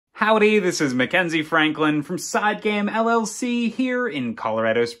Howdy, this is Mackenzie Franklin from SideGame LLC here in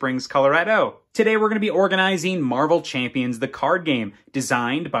Colorado Springs, Colorado. Today we're going to be organizing Marvel Champions the card game,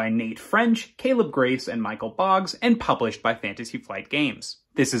 designed by Nate French, Caleb Grace, and Michael Boggs, and published by Fantasy Flight Games.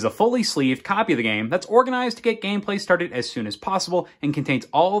 This is a fully sleeved copy of the game that's organized to get gameplay started as soon as possible and contains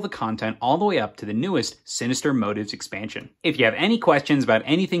all the content all the way up to the newest Sinister Motives Expansion. If you have any questions about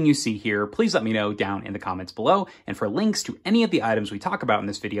anything you see here, please let me know down in the comments below, and for links to any of the items we talk about in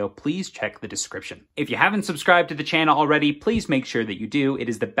this video, please check the description. If you haven't subscribed to the channel already, please make sure that you do. It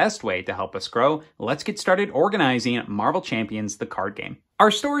is the best way to help us grow. Let's get started organizing Marvel Champions the card game. Our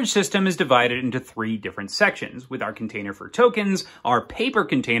storage system is divided into 3 different sections, with our container for tokens, our paper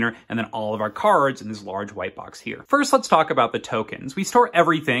container, and then all of our cards in this large white box here. First, let's talk about the tokens. We store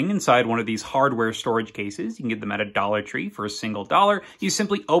everything inside one of these hardware storage cases. You can get them at a Dollar Tree for a single $1. You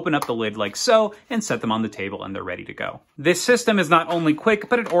simply open up the lid like so and set them on the table and they're ready to go. This system is not only quick,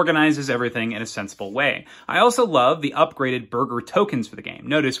 but it organizes everything in a sensible way. I also love the upgraded burger tokens for the game.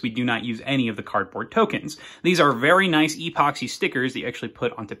 Notice we do not use any of the cardboard tokens. These are very nice epoxy stickers that you actually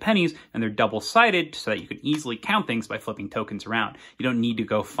put onto pennies, and they're double-sided so that you can easily count things by flipping tokens around. You don't need to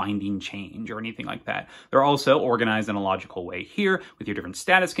go finding change or anything like that. They're also organized in a logical way here with your different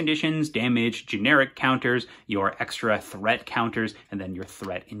status conditions, damage, generic counters, your extra threat counters, and then your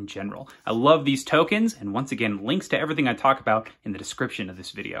threat in general. I love these tokens, and once again, links to everything I talk about in the description of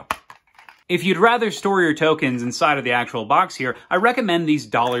this video. If you'd rather store your tokens inside of the actual box here, I recommend these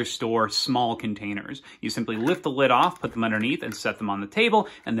dollar store small containers. You simply lift the lid off, put them underneath, and set them on the table,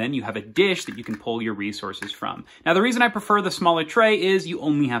 and then you have a dish that you can pull your resources from. Now, the reason I prefer the smaller tray is you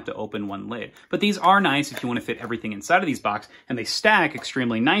only have to open one lid. But these are nice if you want to fit everything inside of these boxes, and they stack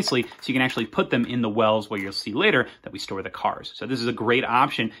extremely nicely, so you can actually put them in the wells where you'll see later that we store the cards. So this is a great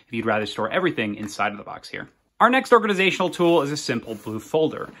option if you'd rather store everything inside of the box here. Our next organizational tool is a simple blue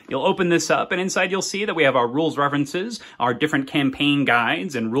folder. You'll open this up, and inside you'll see that we have our rules references, our different campaign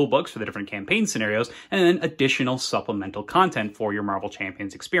guides and rule books for the different campaign scenarios, and then additional supplemental content for your Marvel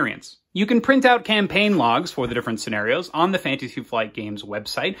Champions experience. You can print out campaign logs for the different scenarios on the Fantasy Flight Games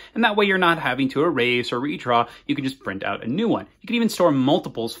website, and that way you're not having to erase or redraw. You can just print out a new one. You can even store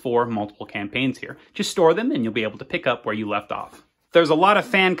multiples for multiple campaigns here. Just store them, and you'll be able to pick up where you left off. There's a lot of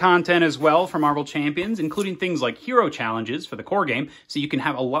fan content as well for Marvel Champions, including things like hero challenges for the core game, so you can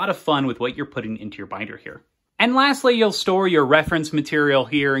have a lot of fun with what you're putting into your binder here. And lastly, you'll store your reference material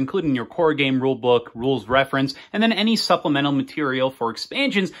here, including your core game rulebook, rules reference, and then any supplemental material for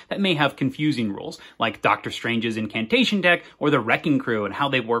expansions that may have confusing rules, like Doctor Strange's incantation deck or the Wrecking Crew and how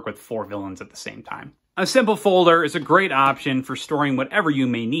they work with 4 villains at the same time. A simple folder is a great option for storing whatever you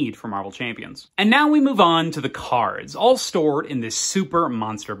may need for Marvel Champions. And now we move on to the cards, all stored in this Super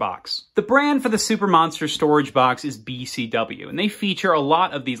Monster box. The brand for the Super Monster storage box is BCW, and they feature a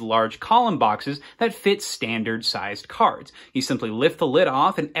lot of these large column boxes that fit standard-sized cards. You simply lift the lid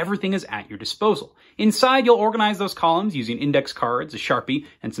off and everything is at your disposal. Inside, you'll organize those columns using index cards, a Sharpie,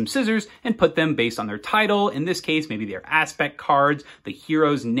 and some scissors, and put them based on their title, in this case, maybe their aspect cards, the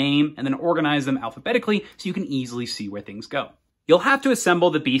hero's name, and then organize them alphabetically so you can easily see where things go. You'll have to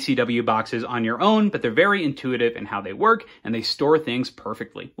assemble the BCW boxes on your own, but they're very intuitive in how they work, and they store things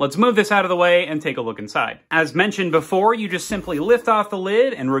perfectly. Let's move this out of the way and take a look inside. As mentioned before, you just simply lift off the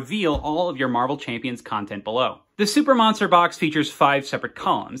lid and reveal all of your Marvel Champions content below. The Super Monster box features 5 separate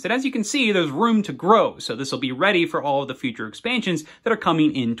columns, and as you can see, there's room to grow, so this will be ready for all of the future expansions that are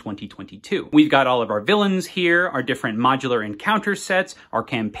coming in 2022. We've got all of our villains here, our different modular encounter sets, our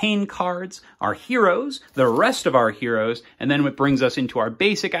campaign cards, our heroes, the rest of our heroes, and then what brings us into our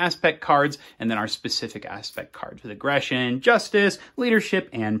basic aspect cards, and then our specific aspect cards with aggression, justice, leadership,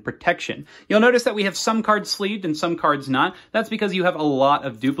 and protection. You'll notice that we have some cards sleeved and some cards not. That's because you have a lot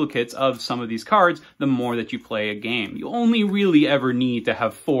of duplicates of some of these cards the more that you play a game. You only really ever need to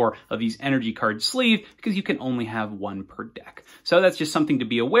have 4 of these energy cards sleeved because you can only have 1 per deck. So that's just something to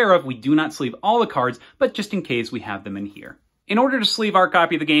be aware of. We do not sleeve all the cards, but just in case we have them in here. In order to sleeve our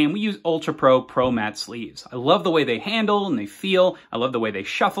copy of the game, we use Ultra Pro Matte sleeves. I love the way they handle and they feel, I love the way they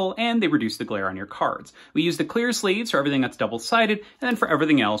shuffle, and they reduce the glare on your cards. We use the clear sleeves for everything that's double-sided, and then for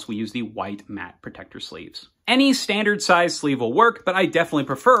everything else, we use the white matte protector sleeves. Any standard size sleeve will work, but I definitely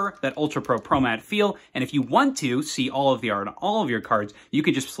prefer that Ultra Pro Matte feel, and if you want to see all of the art on all of your cards, you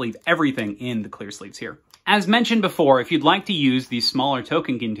can just sleeve everything in the clear sleeves here. As mentioned before, if you'd like to use these smaller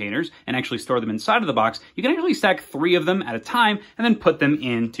token containers and actually store them inside of the box, you can actually stack 3 of them at a time and then put them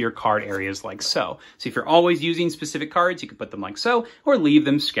into your card areas like so. So if you're always using specific cards, you can put them like so, or leave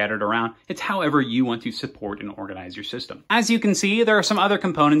them scattered around. It's however you want to support and organize your system. As you can see, there are some other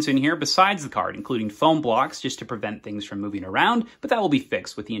components in here besides the card, including foam blocks just to prevent things from moving around, but that will be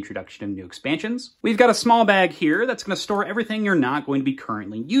fixed with the introduction of new expansions. We've got a small bag here that's going to store everything you're not going to be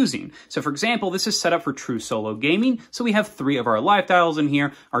currently using. So for example, this is set up for true solo gaming, so we have 3 of our life dials in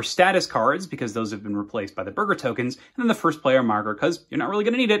here, our status cards, because those have been replaced by the burger tokens, and then the first player marker, because you're not really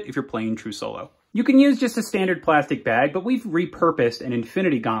going to need it if you're playing true solo. You can use just a standard plastic bag, but we've repurposed an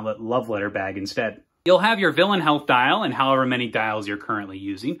Infinity Gauntlet love letter bag instead. You'll have your villain health dial and however many dials you're currently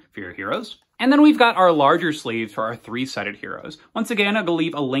using for your heroes. And then we've got our larger sleeves for our 3-sided heroes. Once again, I will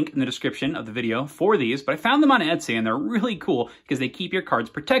leave a link in the description of the video for these, but I found them on Etsy and they're really cool because they keep your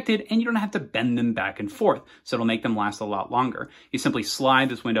cards protected and you don't have to bend them back and forth, so it'll make them last a lot longer. You simply slide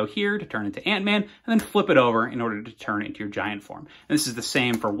this window here to turn into Ant-Man and then flip it over in order to turn into your giant form. And this is the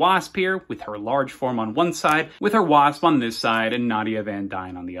same for Wasp here, with her large form on one side, with her Wasp on this side, and Nadia Van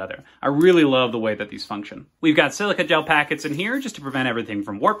Dyne on the other. I really love the way that these function. We've got silica gel packets in here just to prevent everything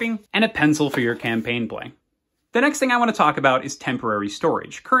from warping, and a pencil for your campaign play. The next thing I want to talk about is temporary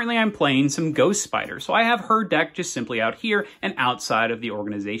storage. Currently I'm playing some Ghost Spider, so I have her deck just simply out here and outside of the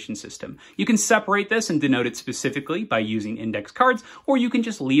organization system. You can separate this and denote it specifically by using index cards, or you can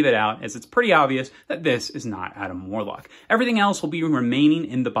just leave it out as it's pretty obvious that this is not Adam Warlock. Everything else will be remaining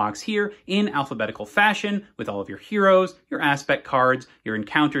in the box here in alphabetical fashion with all of your heroes, your aspect cards, your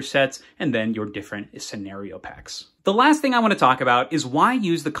encounter sets, and then your different scenario packs. The last thing I want to talk about is why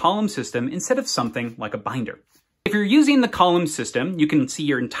use the column system instead of something like a binder. If you're using the column system, you can see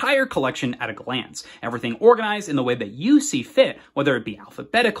your entire collection at a glance, everything organized in the way that you see fit, whether it be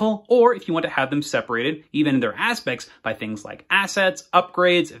alphabetical or if you want to have them separated, even in their aspects, by things like assets,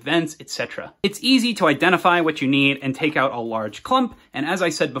 upgrades, events, etc. It's easy to identify what you need and take out a large clump, and as I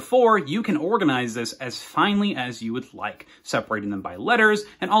said before, you can organize this as finely as you would like, separating them by letters,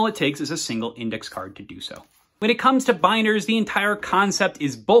 and all it takes is a single index card to do so. When it comes to binders, the entire concept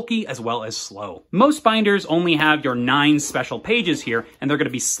is bulky as well as slow. Most binders only have your 9 special pages here, and they're going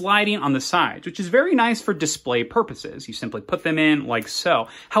to be sliding on the sides, which is very nice for display purposes. You simply put them in like so.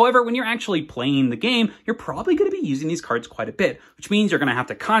 However, when you're actually playing the game, you're probably going to be using these cards quite a bit, which means you're going to have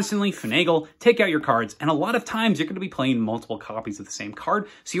to constantly finagle, take out your cards, and a lot of times you're going to be playing multiple copies of the same card,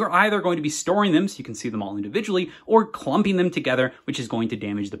 so you're either going to be storing them so you can see them all individually, or clumping them together, which is going to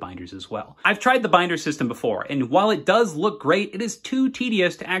damage the binders as well. I've tried the binder system before, and while it does look great, it is too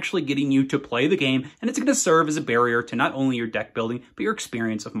tedious to actually getting you to play the game, and it's going to serve as a barrier to not only your deck building, but your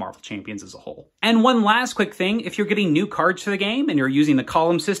experience of Marvel Champions as a whole. And one last quick thing, if you're getting new cards to the game and you're using the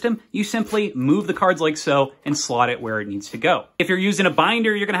column system, you simply move the cards like so and slot it where it needs to go. If you're using a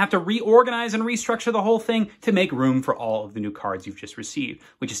binder, you're going to have to reorganize and restructure the whole thing to make room for all of the new cards you've just received,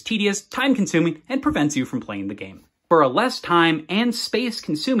 which is tedious, time-consuming, and prevents you from playing the game. For a less time and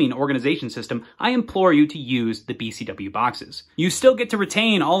space-consuming organization system, I implore you to use the BCW boxes. You still get to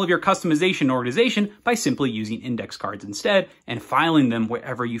retain all of your customization and organization by simply using index cards instead and filing them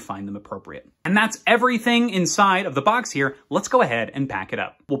wherever you find them appropriate. And that's everything inside of the box here. Let's go ahead and pack it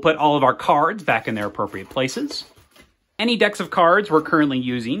up. We'll put all of our cards back in their appropriate places. Any decks of cards we're currently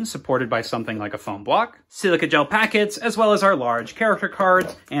using, supported by something like a foam block, silica gel packets, as well as our large character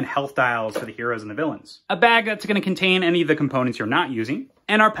cards and health dials for the heroes and the villains. A bag that's going to contain any of the components you're not using,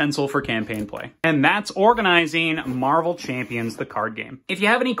 and our pencil for campaign play. And that's organizing Marvel Champions, the card game. If you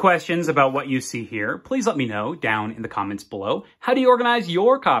have any questions about what you see here, please let me know down in the comments below. How do you organize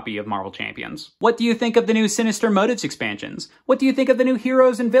your copy of Marvel Champions? What do you think of the new Sinister Motives expansions? What do you think of the new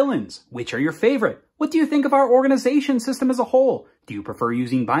heroes and villains? Which are your favorite? What do you think of our organization system as a whole? Do you prefer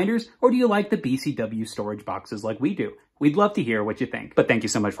using binders, or do you like the BCW storage boxes like we do? We'd love to hear what you think. But thank you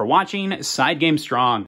so much for watching. SideGame Strong.